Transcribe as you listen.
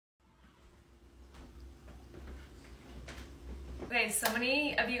Okay, so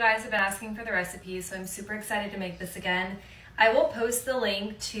many of you guys have been asking for the recipe, so I'm super excited to make this again. I will post the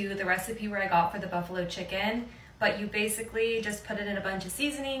link to the recipe where I got for the buffalo chicken, but you basically just put it in a bunch of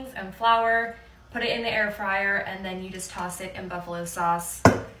seasonings and flour, put it in the air fryer, and then you just toss it in buffalo sauce.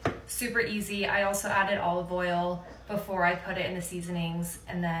 Super easy. I also added olive oil before I put it in the seasonings,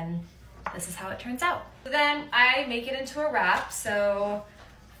 and then this is how it turns out. So then I make it into a wrap. So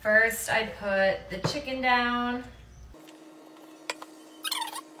first I put the chicken down,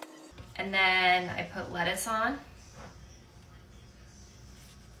 and then I put lettuce on.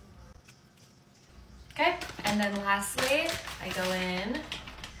 Okay, and then lastly, I go in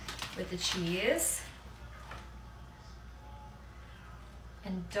with the cheese.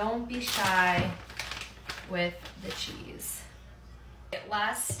 And don't be shy with the cheese.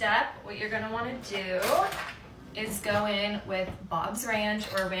 Last step, what you're gonna wanna do is go in with Bob's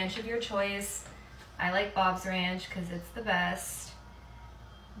Ranch or a ranch of your choice. I like Bob's Ranch because it's the best.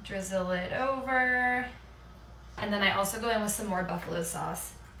 Drizzle it over. And then I also go in with some more buffalo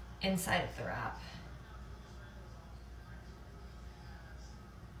sauce inside of the wrap.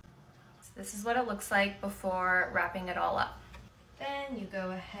 So this is what it looks like before wrapping it all up. Then you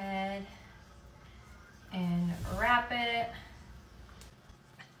go ahead and wrap it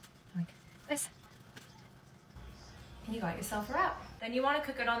like this. And you got yourself a wrap. Then you want to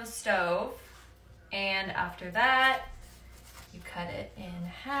cook it on the stove. And after that, you cut it in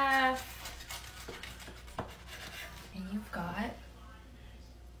half. And you've got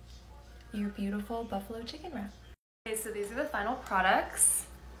your beautiful buffalo chicken wrap. Okay, so these are the final products.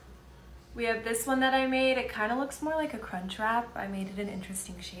 We have this one that I made. It kind of looks more like a crunch wrap. I made it an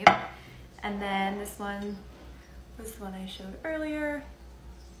interesting shape. And then this one was the one I showed earlier.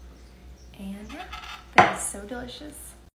 And yeah, that is so delicious.